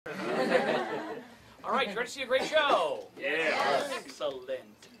right, you ready to see a great show? Yeah. Excellent.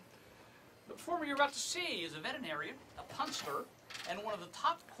 The performer you're about to see is a veterinarian, a punster, and one of the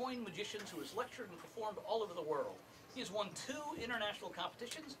top coin magicians who has lectured and performed all over the world. He has won 2 international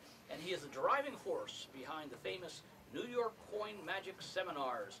competitions, and he is the driving force behind the famous New York Coin Magic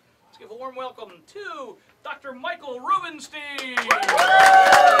Seminars. Let's give a warm welcome to Dr. Michael Rubinstein. Hey,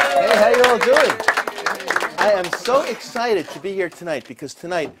 how you all doing? I am so excited to be here tonight because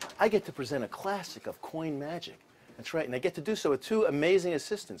tonight I get to present a classic of coin magic. That's right, and I get to do so with 2 amazing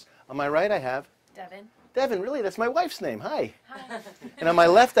assistants. On my right I have Devin. Devin, really? That's my wife's name. Hi. Hi. And on my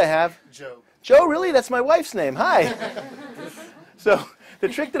left I have Joe. Joe, really? That's my wife's name. Hi. So the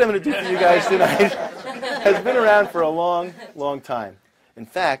trick that I'm going to do for you guys tonight has been around for a long, long time. In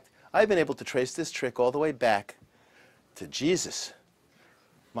fact, I've been able to trace this trick all the way back to Jesus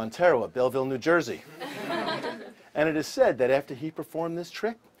Montero of Belleville, New Jersey. And it is said that after he performed this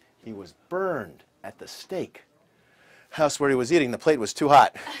trick, he was burned at the stake house where he was eating. The plate was too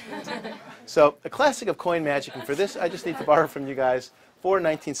hot. So, a classic of coin magic, and for this, I just need to borrow from you guys 4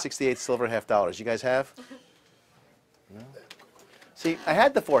 1968 silver half dollars. You guys have? No? See, I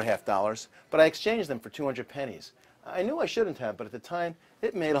had the 4 half dollars, but I exchanged them for 200 pennies. I knew I shouldn't have, but at the time,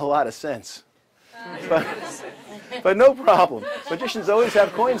 it made a lot of sense. But no problem. Magicians always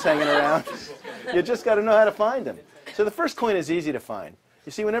have coins hanging around. You just got to know how to find them. So the first coin is easy to find.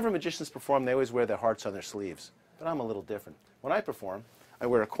 You see, whenever magicians perform, they always wear their hearts on their sleeves. But I'm a little different. When I perform, I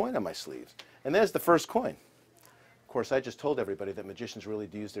wear a coin on my sleeves. And there's the first coin. Of course, I just told everybody that magicians really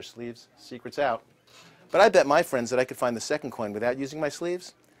do use their sleeves. Secret's out. But I bet my friends that I could find the second coin without using my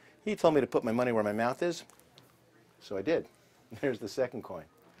sleeves. He told me to put my money where my mouth is. So I did. There's the second coin.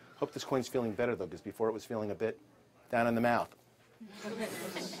 Hope this coin's feeling better, though, because before it was feeling a bit down in the mouth.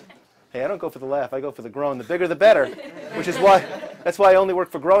 Hey, I don't go for the laugh. I go for the groan. The bigger, the better, which is why, that's why I only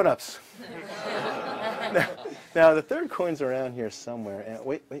work for grown-ups. Now, the third coin's around here somewhere. And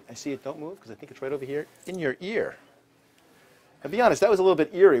wait, I see it. Don't move, because I think it's right over here in your ear. And be honest, that was a little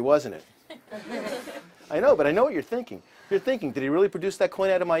bit eerie, wasn't it? I know, but I know what you're thinking. You're thinking, did he really produce that coin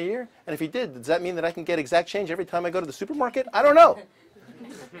out of my ear? And if he did, does that mean that I can get exact change every time I go to the supermarket? I don't know.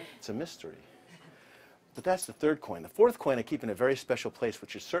 It's a mystery. But that's the third coin. The fourth coin I keep in a very special place,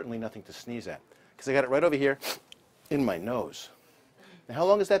 which is certainly nothing to sneeze at, because I got it right over here in my nose. Now, how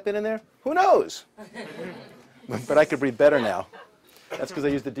long has that been in there? Who knows? But I could breathe better now. That's because I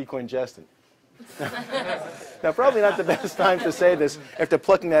used the decongestant. Now, probably not the best time to say this after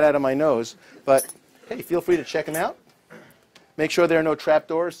plucking that out of my nose, but hey, feel free to check them out. Make sure there are no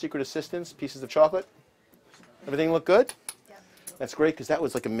trapdoors, secret assistants, pieces of chocolate. Everything look good? That's great, because that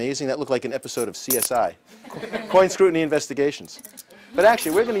was like amazing. That looked like an episode of CSI, Coin Scrutiny Investigations. But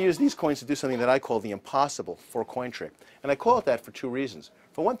actually, we're going to use these coins to do something that I call the impossible 4-coin trick. And I call it that for 2 reasons.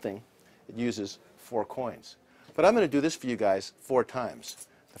 For one thing, it uses 4 coins. But I'm going to do this for you guys 4 times.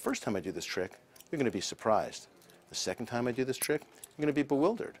 The first time I do this trick, you're going to be surprised. The second time I do this trick, you're going to be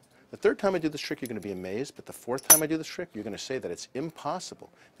bewildered. The third time I do this trick, you're going to be amazed. But the 4th time I do this trick, you're going to say that it's impossible.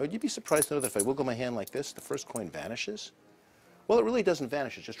 Now, would you be surprised to know that if I wiggle my hand like this, the first coin vanishes? Well, it really doesn't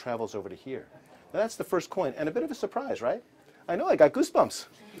vanish. It just travels over to here. Now, that's the first coin, and a bit of a surprise, right? I know, I got goosebumps.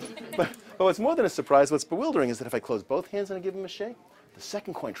 But what's more than a surprise, what's bewildering is that if I close both hands and I give them a shake, the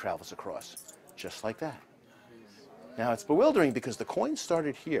second coin travels across, just like that. Now, it's bewildering because the coin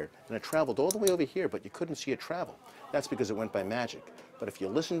started here, and it traveled all the way over here, but you couldn't see it travel. That's because it went by magic. But if you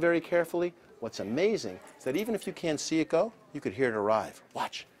listen very carefully, what's amazing is that even if you can't see it go, you could hear it arrive.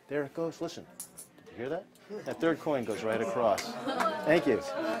 Watch. There it goes. Listen. Did you hear that? That third coin goes right across. Thank you.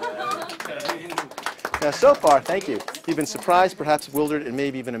 Now, so far, thank you, you've been surprised, perhaps bewildered, and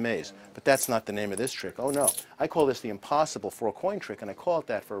maybe even amazed. But that's not the name of this trick. Oh, no. I call this the impossible 4-coin trick, and I call it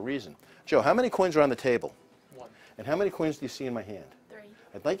that for a reason. Joe, how many coins are on the table? 1. And how many coins do you see in my hand? 3.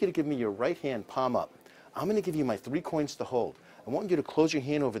 I'd like you to give me your right hand palm up. I'm going to give you my 3 coins to hold. I want you to close your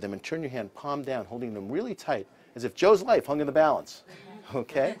hand over them and turn your hand palm down, holding them really tight, as if Joe's life hung in the balance.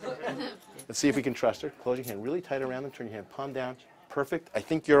 Okay? Let's see if we can trust her. Close your hand really tight around them, turn your hand palm down. Perfect. I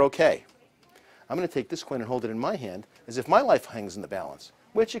think you're okay. I'm going to take this coin and hold it in my hand as if my life hangs in the balance,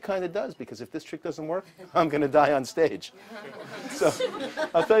 which it kind of does, because if this trick doesn't work, I'm going to die on stage. So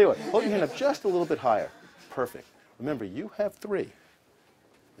I'll tell you what, hold your hand up just a little bit higher. Perfect. Remember, you have 3,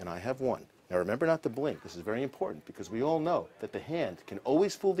 and I have 1. Now remember not to blink. This is very important, because we all know that the hand can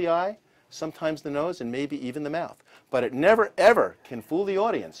always fool the eye, sometimes the nose, and maybe even the mouth. But it never, ever can fool the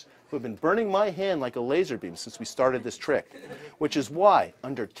audience, who have been burning my hand like a laser beam since we started this trick, which is why,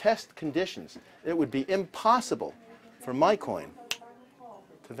 under test conditions, it would be impossible for my coin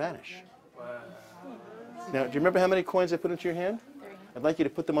to vanish. Now, do you remember how many coins I put into your hand? 3. I'd like you to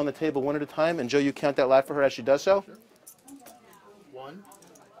put them on the table one at a time, and Joe, you count that loud for her as she does so. Sure. 1,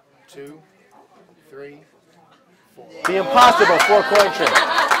 2, 3, 4. The impossible 4-coin trick.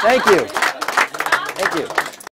 Thank you. Thank you.